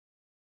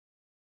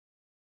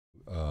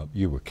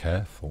you were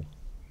careful.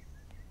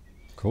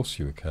 Of course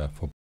you were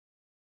careful.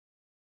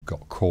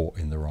 Got caught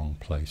in the wrong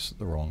place at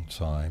the wrong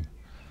time,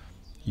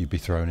 you'd be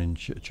thrown in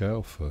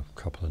jail for a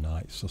couple of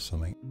nights or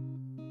something.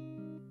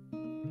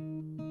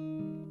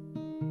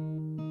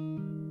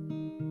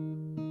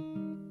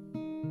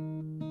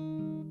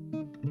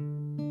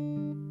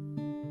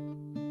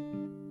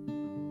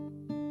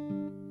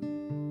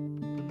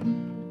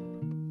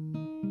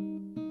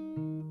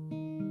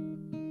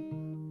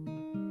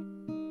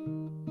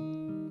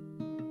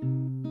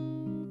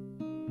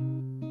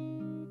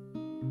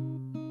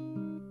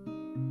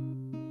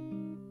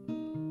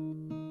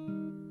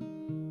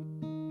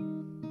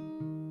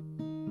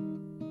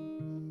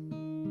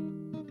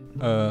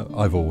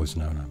 I've always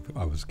known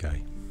I was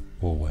gay,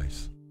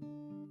 always.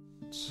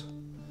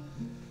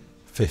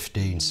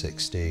 15,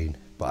 16,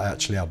 but I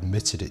actually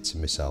admitted it to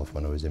myself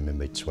when I was in my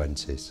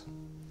mid-20s,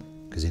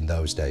 because in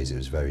those days it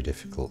was very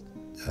difficult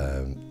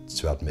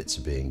to admit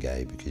to being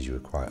gay because you were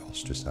quite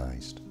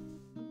ostracised.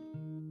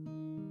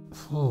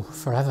 Oh,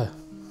 forever.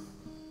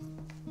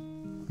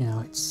 You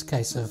know, it's a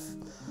case of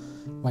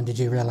when did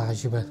you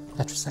realise you were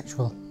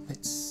heterosexual?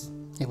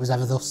 It was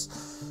ever thus.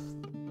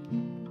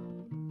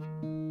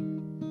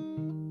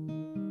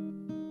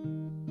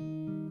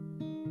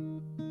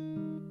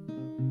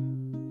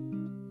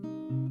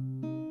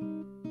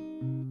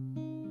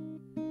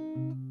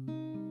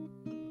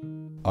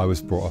 I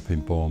was brought up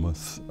in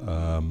Bournemouth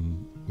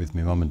with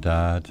my mum and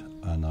dad,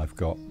 and I've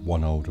got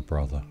one older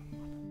brother.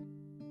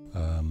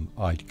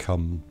 I'd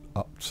come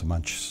up to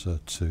Manchester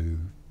to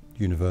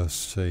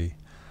university,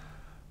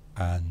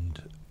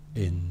 and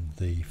in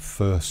the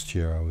first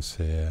year I was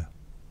here,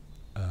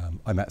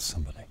 I met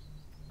somebody.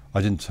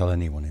 I didn't tell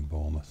anyone in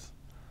Bournemouth,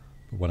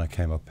 but when I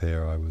came up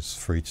here I was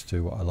free to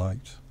do what I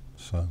liked,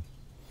 so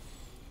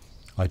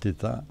I did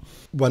that.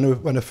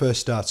 When I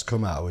first started to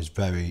come out, I was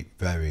very,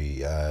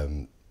 very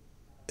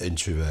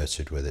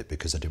introverted with it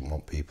because I didn't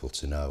want people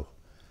to know.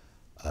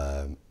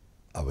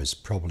 I was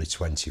probably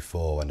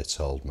 24 when I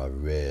told my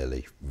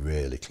really,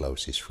 really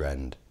closest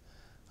friend,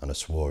 and I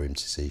swore him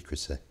to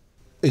secrecy.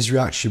 His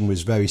reaction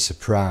was very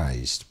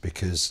surprised,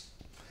 because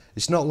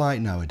it's not like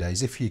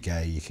nowadays, if you're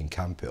gay you can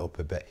camp it up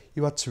a bit.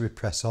 You had to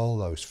repress all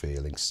those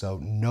feelings, so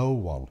no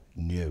one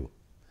knew.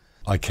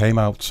 I came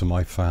out to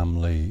my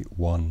family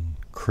one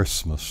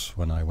Christmas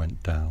when I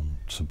went down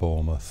to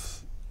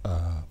Bournemouth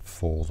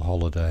for the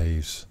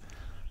holidays.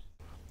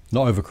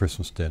 Not over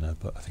Christmas dinner,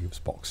 but I think it was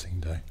Boxing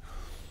Day.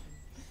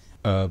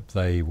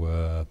 They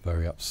were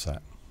very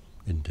upset,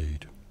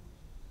 indeed.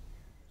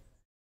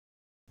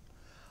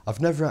 I've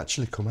never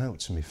actually come out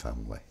to my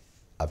family.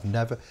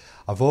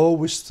 I've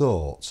always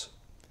thought,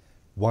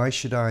 why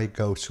should I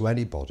go to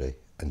anybody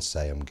and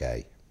say I'm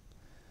gay?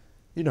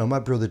 You know, my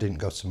brother didn't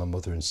go to my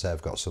mother and say,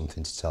 I've got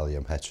something to tell you,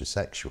 I'm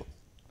heterosexual.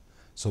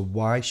 So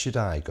why should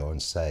I go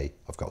and say,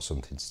 I've got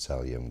something to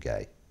tell you, I'm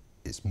gay?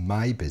 It's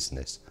my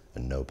business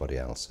and nobody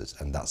else's,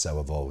 and that's how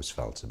I've always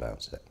felt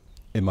about it.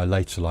 In my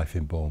later life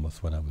in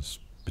Bournemouth, when I was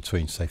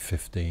between, say,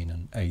 15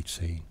 and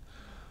 18,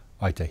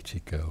 I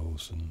dated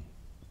girls and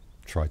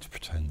tried to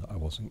pretend that I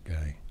wasn't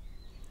gay,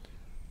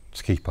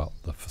 to keep up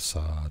the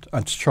facade,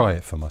 and to try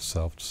it for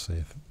myself to see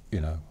if,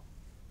 you know,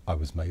 I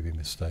was maybe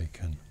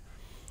mistaken.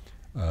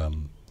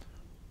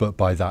 But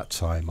by that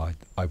time,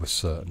 I was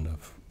certain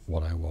of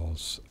what I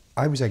was.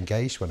 I was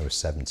engaged when I was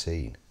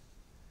 17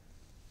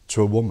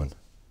 to a woman.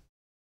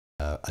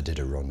 I did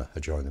a runner, I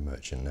joined the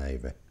Merchant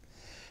Navy.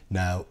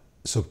 Now,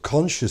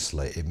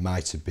 subconsciously, it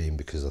might have been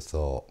because I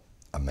thought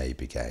I may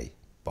be gay,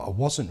 but I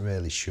wasn't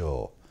really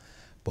sure.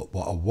 But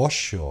what I was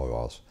sure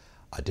of,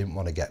 I didn't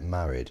want to get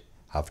married,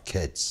 have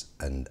kids,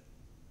 and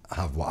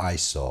have what I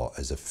saw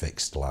as a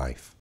fixed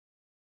life.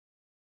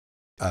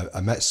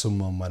 I met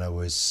someone when I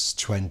was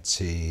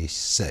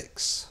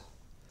 26,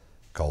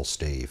 called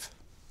Steve.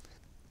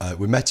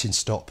 We met in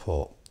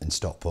Stockport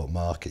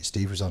Market.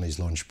 Steve was on his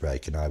lunch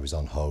break and I was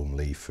on home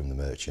leave from the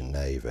Merchant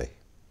Navy.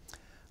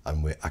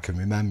 And I can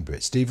remember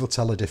it. Steve will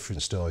tell a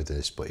different story to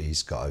this, but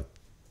he's got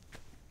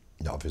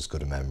not as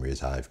good a memory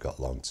as I've got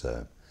long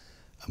term.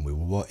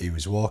 And he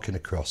was walking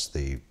across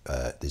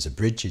there's a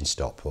bridge in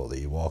Stockport that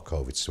you walk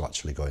over to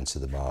actually go into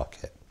the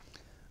market.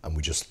 And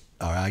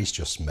our eyes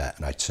just met,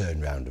 and I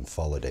turned round and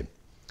followed him.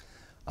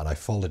 And I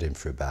followed him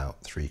for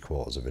about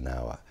 3/4 of an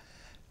hour.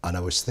 And I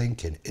was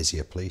thinking, is he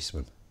a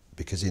policeman?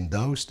 Because in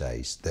those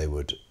days, they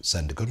would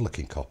send a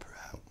good-looking copper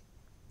out.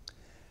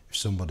 If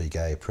somebody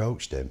gay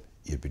approached him,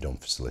 you'd be done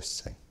for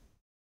soliciting.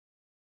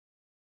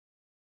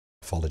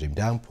 I followed him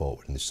down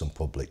Portwood, and there's some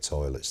public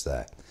toilets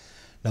there.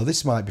 Now,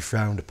 this might be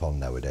frowned upon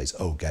nowadays.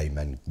 Oh, gay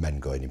men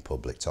going in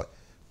public toilets.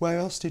 Where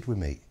else did we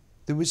meet?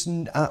 There was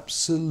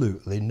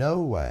absolutely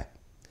nowhere.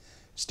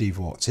 Steve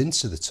walked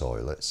into the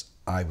toilets.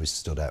 I was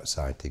stood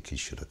outside thinking,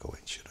 should I go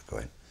in, should I go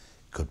in?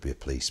 Could be a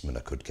policeman,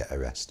 I could get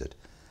arrested.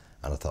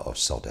 And I thought, oh,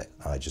 sod it.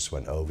 I just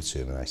went over to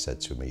him and I said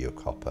to him, are you a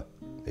copper?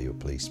 Are you a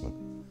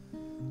policeman?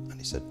 And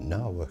he said,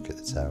 no, I work at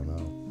the town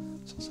hall.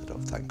 So I said, oh,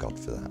 thank God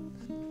for that.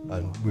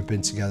 And we've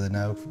been together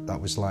now, that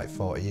was like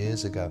 40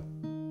 years ago.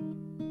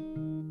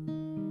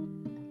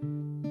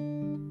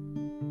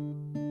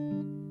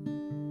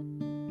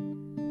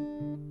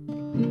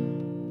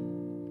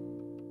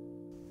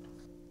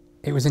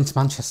 was into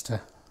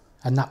Manchester,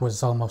 and that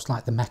was almost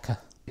like the Mecca.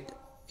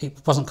 It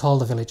wasn't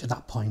called a village at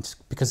that point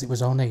because it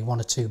was only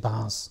 1 or 2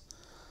 bars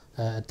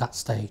at that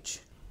stage.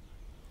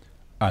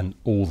 And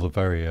all the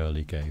very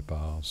early gay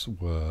bars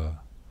were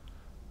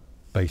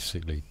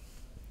basically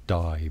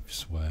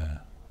dives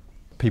where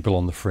people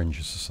on the fringe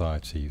of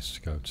society used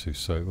to go to.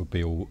 So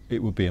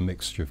it would be a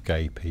mixture of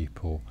gay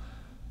people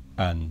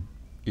and,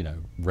 you know,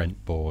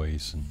 rent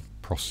boys and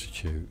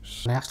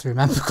prostitutes. And I actually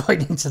remember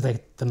going into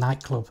the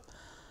nightclub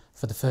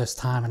for the first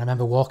time, and I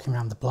remember walking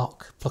around the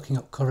block, plucking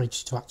up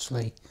courage to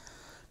actually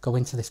go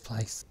into this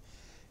place.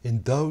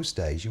 In those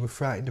days, you were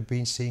frightened of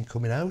being seen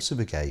coming out of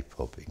a gay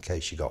pub in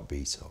case you got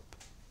beat up,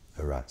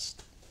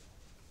 harassed.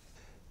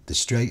 The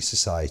straight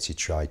society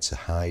tried to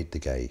hide the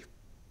gay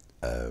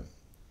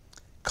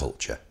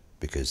culture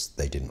because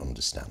they didn't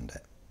understand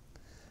it.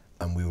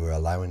 And we were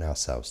allowing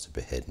ourselves to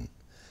be hidden.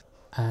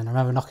 And I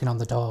remember knocking on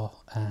the door,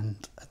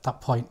 and at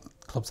that point,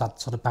 clubs had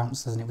sort of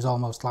bouncers, and it was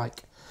almost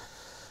like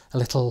a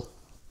little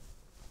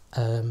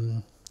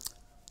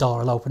door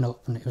will open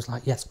up, and it was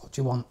like, yes, what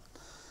do you want?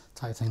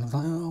 Type of thing. I was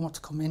like, oh, I want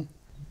to come in.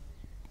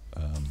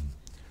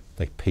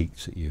 They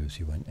peeked at you as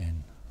you went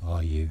in.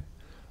 Are you?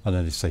 And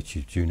then they say to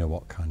you, do you know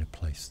what kind of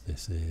place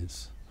this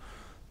is?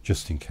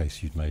 Just in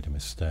case you'd made a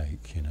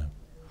mistake, you know.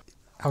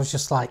 I was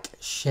just like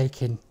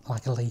shaking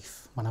like a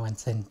leaf when I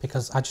went in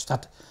because I just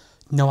had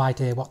no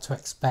idea what to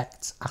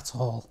expect at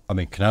all. I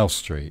mean, Canal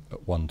Street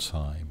at one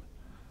time,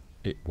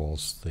 it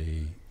was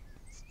the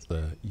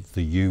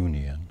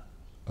Union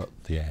at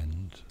the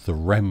end, the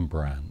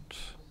Rembrandt,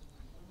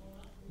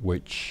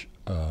 which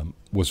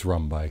was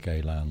run by a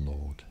gay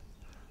landlord,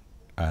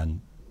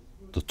 and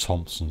the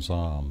Thompson's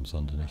Arms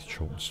underneath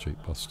Chorlton Street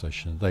bus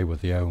station. They were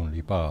the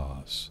only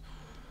bars.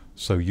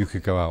 So you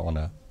could go out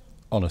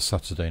on a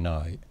Saturday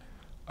night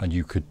and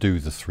you could do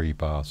the 3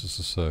 bars as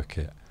a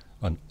circuit,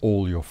 and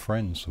all your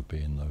friends would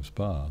be in those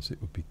bars.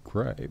 It would be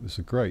great. It was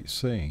a great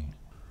scene.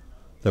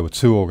 There were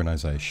 2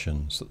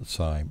 organisations at the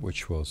time,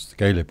 which was the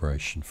Gay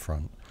Liberation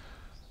Front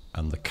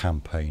and the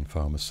Campaign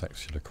for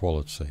Homosexual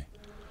Equality.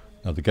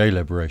 Now, the Gay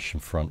Liberation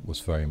Front was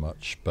very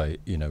much,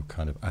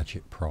 kind of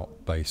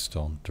agit-prop, based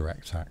on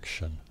direct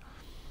action,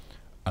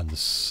 and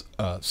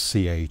the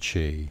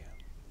CHE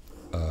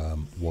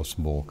was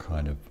more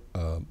kind of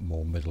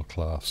more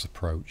middle-class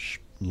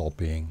approach,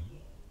 lobbying,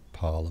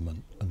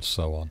 Parliament, and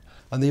so on.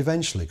 And they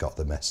eventually got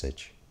the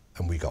message,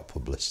 and we got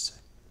publicity.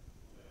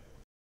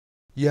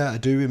 Yeah, I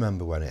do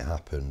remember when it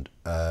happened.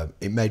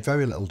 It made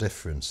very little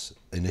difference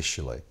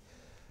initially.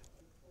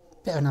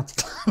 Bit of an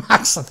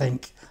anticlimax, I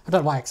think. I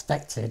don't know what I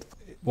expected.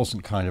 It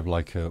wasn't kind of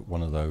like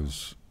one of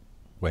those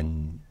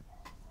when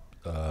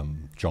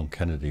John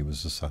Kennedy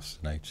was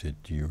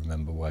assassinated, do you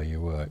remember where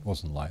you were? It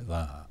wasn't like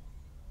that.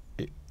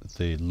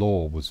 The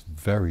law was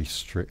very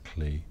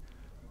strictly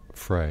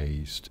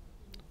phrased,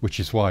 which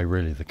is why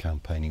really the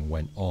campaigning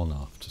went on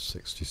after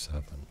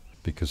 67,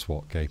 because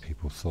what gay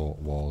people thought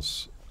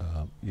was,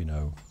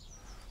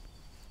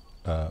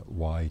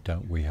 why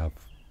don't we have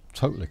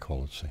total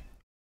equality?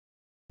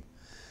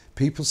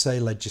 People say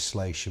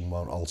legislation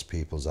won't alter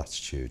people's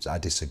attitudes. I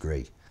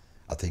disagree.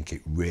 I think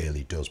it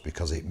really does,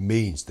 because it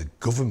means the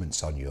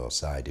government's on your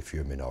side if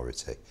you're a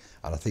minority.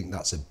 And I think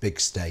that's a big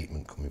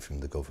statement coming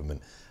from the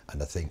government.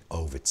 And I think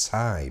over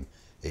time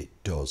it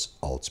does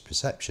alter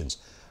perceptions.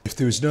 If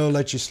there was no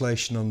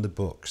legislation on the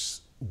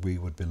books, we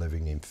would be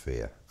living in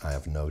fear. I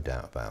have no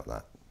doubt about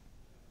that.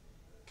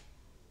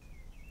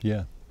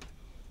 Yeah,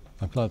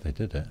 I'm glad they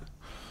did it.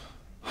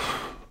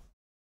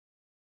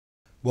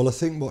 Well, I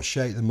think what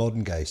shaped the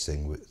modern gay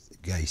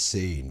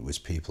scene was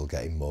people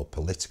getting more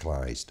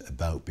politicalised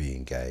about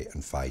being gay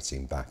and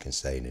fighting back and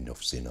saying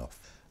enough's enough.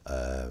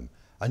 And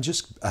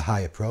just a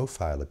higher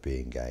profile of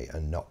being gay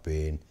and not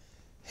being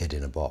hid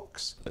in a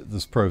box.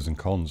 There's pros and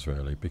cons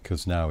really,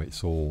 because now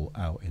it's all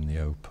out in the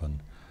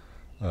open.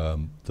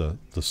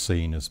 The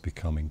scene has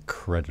become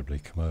incredibly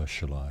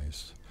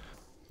commercialised.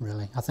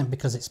 Really, I think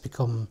because it's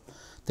become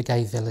the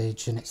gay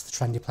village and it's the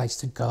trendy place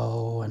to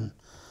go, and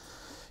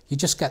you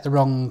just get the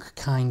wrong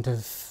kind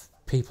of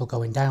people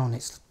going down.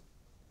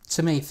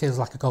 To me, it feels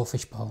like a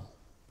goldfish bowl.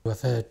 I've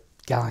heard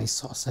guys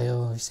sort of say,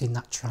 oh, have you seen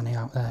that tranny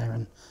out there?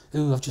 And,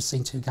 ooh, I've just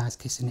seen 2 guys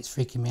kissing, it's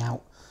freaking me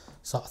out,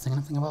 sort of thing.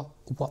 And I'm thinking, well,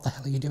 what the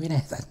hell are you doing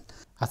here then?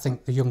 I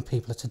think the young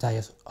people of today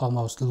are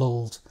almost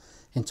lulled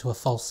into a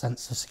false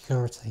sense of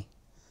security.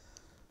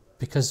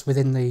 Because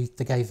within the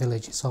gay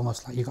village, it's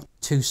almost like you've got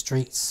 2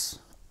 streets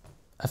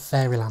of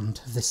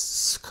fairyland, of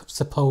this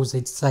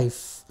supposed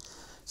safe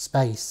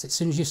space. As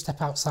soon as you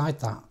step outside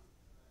that,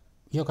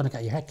 you're going to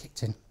get your head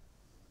kicked in.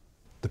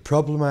 The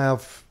problem I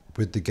have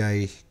with the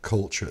gay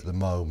culture at the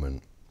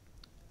moment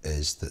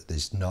is that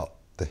there's not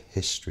the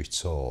history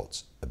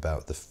taught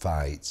about the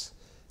fight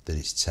that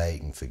it's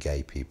taken for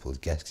gay people to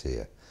get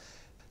here.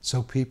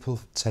 So people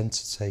tend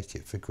to take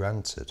it for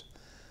granted.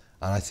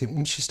 And I think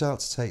once you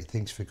start to take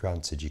things for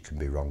granted, you can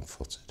be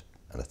wrong-footed.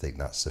 And I think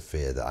that's the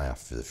fear that I have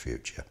for the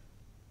future.